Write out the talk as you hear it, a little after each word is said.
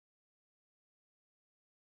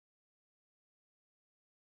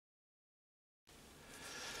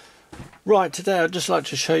Right, today I'd just like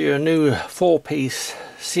to show you a new 4-piece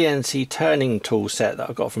CNC turning tool set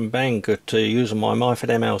that I got from Banggood to use on my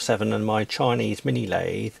Myford ML7 and my Chinese mini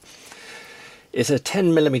lathe. It's a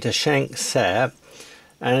 10mm shank set,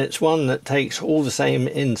 and it's one that takes all the same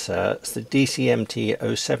inserts, the DCMT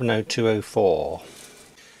 070204.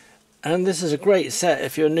 And this is a great set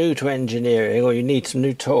if you're new to engineering or you need some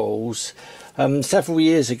new tools. Several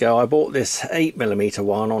years ago I bought this 8mm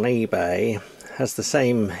one on eBay. Has the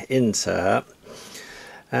same insert,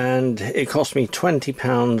 and it cost me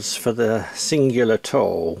 £20 for the singular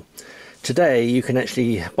tool. Today you can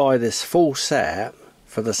actually buy this full set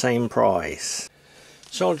for the same price.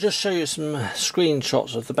 So I'll just show you some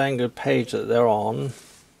screenshots of the Banggood page that they're on.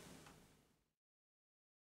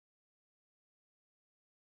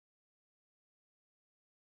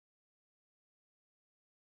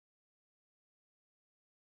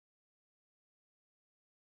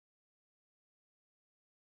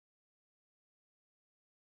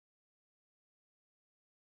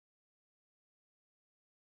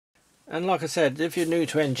 And like I said, if you're new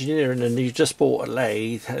to engineering and you just bought a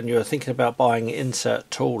lathe and you're thinking about buying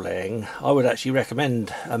insert tooling, I would actually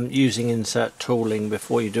recommend using insert tooling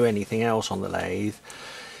before you do anything else on the lathe.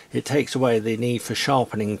 It takes away the need for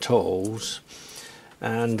sharpening tools,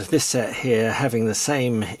 and this set here, having the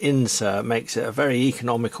same insert, makes it a very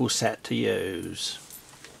economical set to use.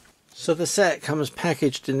 So the set comes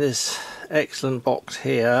packaged in this excellent box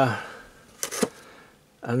here,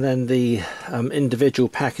 and then the individual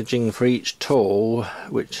packaging for each tool,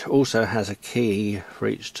 which also has a key for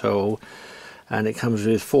each tool, and it comes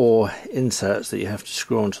with 4 inserts that you have to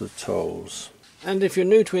screw onto the tools. And if you're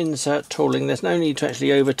new to insert tooling, there's no need to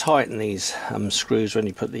actually over tighten these screws when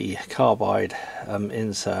you put the carbide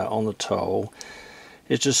insert on the tool.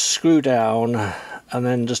 It's just screw down and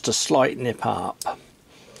then just a slight nip up.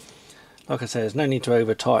 Like I said, there's no need to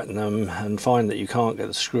over tighten them and find that you can't get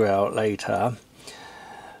the screw out later.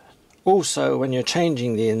 Also, when you're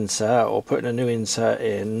changing the insert or putting a new insert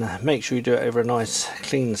in, make sure you do it over a nice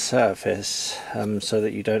clean surface so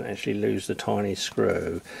that you don't actually lose the tiny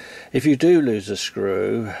screw. If you do lose a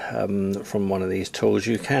screw from one of these tools,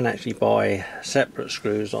 you can actually buy separate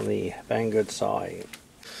screws on the Banggood site.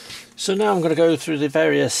 So now I'm going to go through the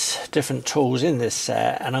various different tools in this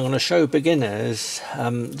set, and I'm going to show beginners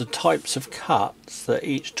the types of cuts that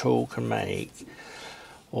each tool can make,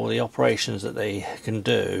 or the operations that they can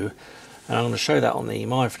do, and I'm going to show that on the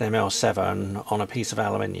Myford ML7 on a piece of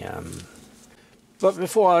aluminium. But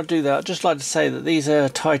before I do that, I'd just like to say that these are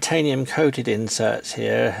titanium coated inserts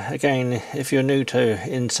here. Again, if you're new to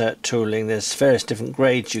insert tooling, there's various different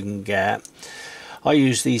grades you can get. I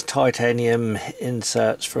use these titanium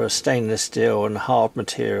inserts for stainless steel and hard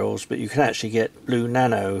materials, but you can actually get blue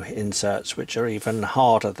nano inserts which are even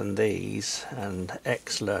harder than these and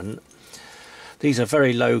excellent. These are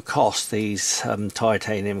very low cost, these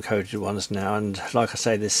titanium coated ones now, and like I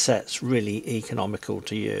say, this set's really economical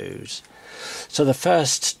to use. So the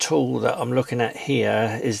first tool that I'm looking at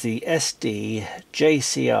here is the SD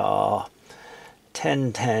JCR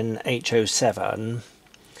 1010 H07.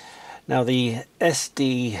 Now the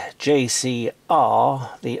SD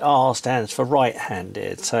JCR, the R stands for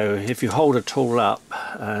right-handed, so if you hold a tool up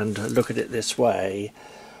and look at it this way,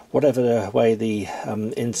 whatever the way the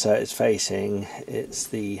insert is facing, it's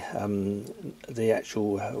the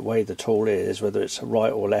actual way the tool is, whether it's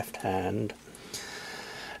right or left hand.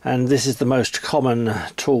 And this is the most common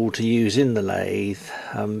tool to use in the lathe,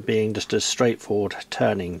 being just a straightforward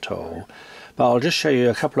turning tool. But I'll just show you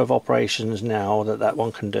a couple of operations now that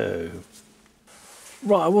one can do.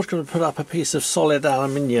 Right, I was going to put up a piece of solid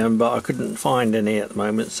aluminium, but I couldn't find any at the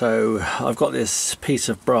moment, so I've got this piece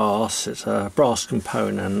of brass. It's a brass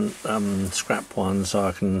component, scrap one, so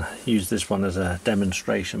I can use this one as a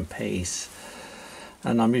demonstration piece.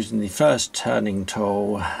 And I'm using the first turning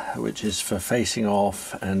tool, which is for facing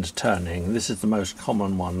off and turning. This is the most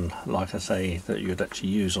common one, like I say, that you'd actually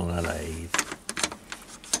use on a lathe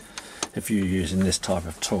if you're using this type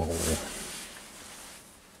of tool.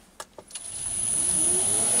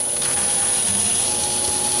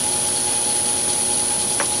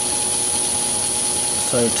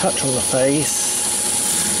 So touch on the face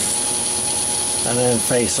and then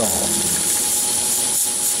face on.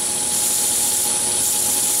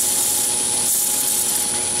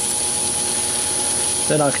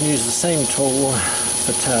 Then I can use the same tool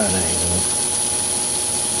for turning.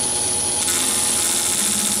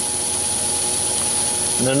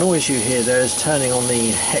 And the noise you hear there is turning on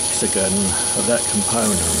the hexagon of that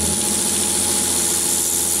component.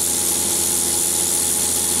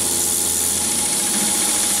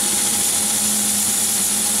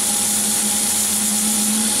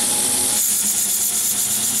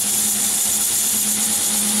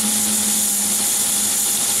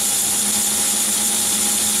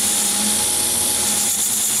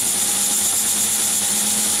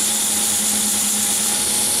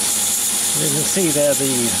 can see there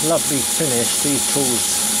the lovely finish these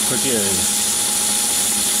tools produce.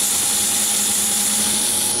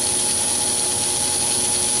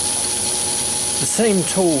 The same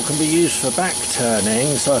tool can be used for back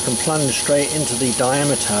turning, so I can plunge straight into the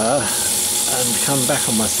diameter and come back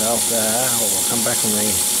on myself there, or come back on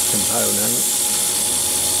the component.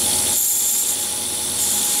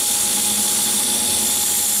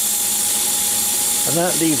 And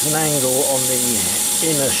that leaves an angle on the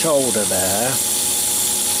inner shoulder there.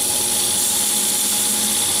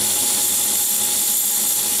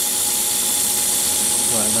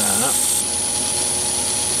 Like that.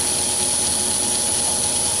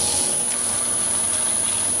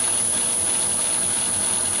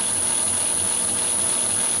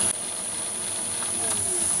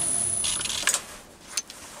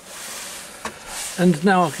 And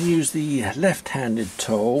now I can use the left-handed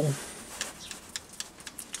tool.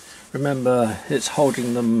 Remember, it's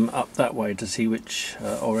holding them up that way to see which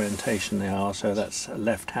orientation they are, so that's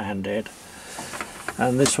left-handed.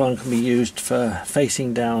 And this one can be used for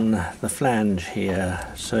facing down the flange here,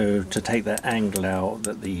 so to take that angle out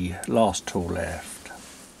that the last tool left.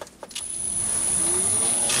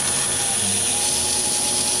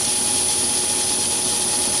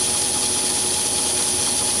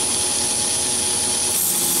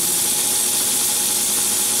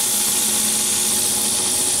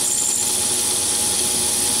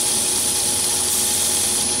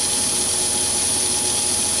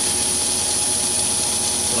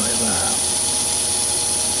 Like that.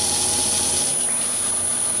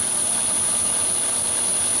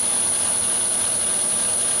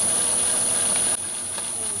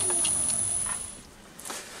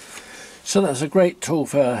 So that's a great tool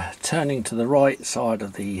for turning to the right side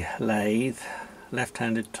of the lathe,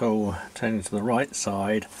 left-handed tool turning to the right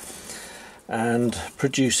side and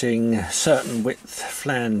producing certain width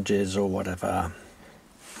flanges or whatever.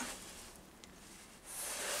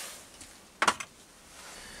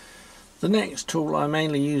 The next tool I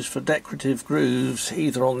mainly use for decorative grooves,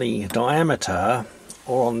 either on the diameter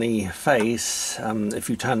or on the face. If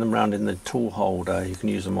you turn them around in the tool holder, you can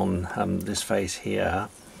use them on this face here.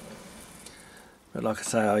 But like I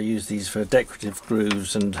say, I use these for decorative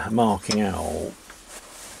grooves and marking out.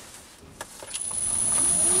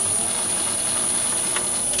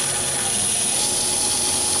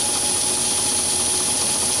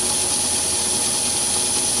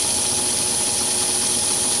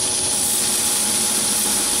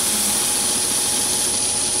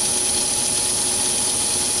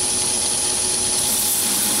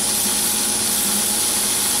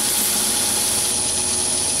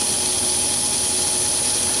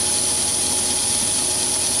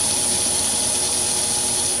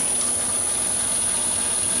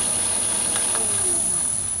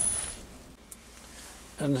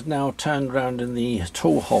 And now turned around in the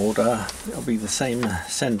tool holder, it'll be the same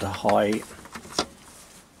centre height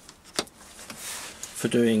for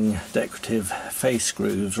doing decorative face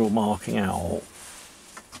grooves or marking out.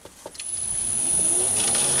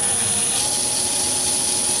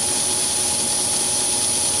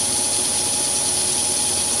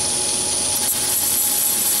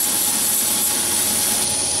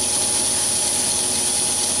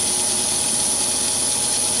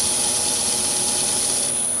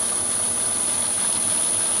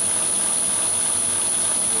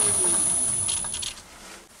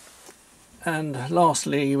 And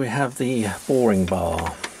lastly, we have the boring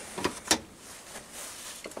bar.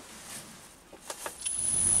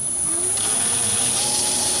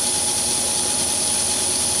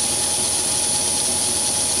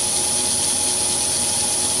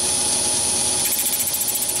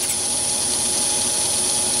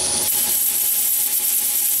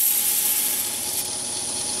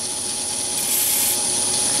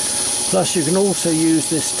 Plus you can also use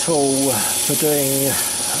this tool for doing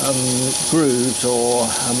grooves or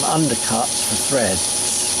undercuts for threads.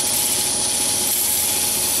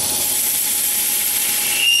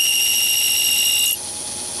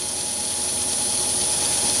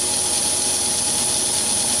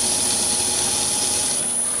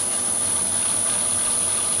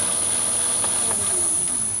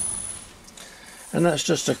 And that's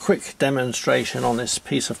just a quick demonstration on this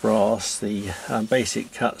piece of brass, the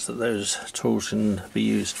basic cuts that those tools can be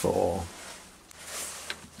used for.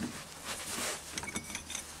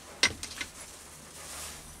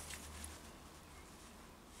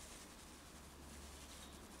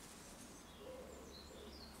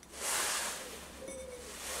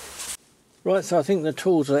 Right, so I think the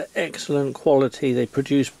tools are excellent quality, they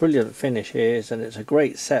produce brilliant finishes and it's a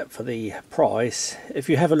great set for the price. If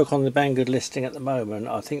you have a look on the Banggood listing at the moment,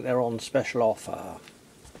 I think they're on special offer.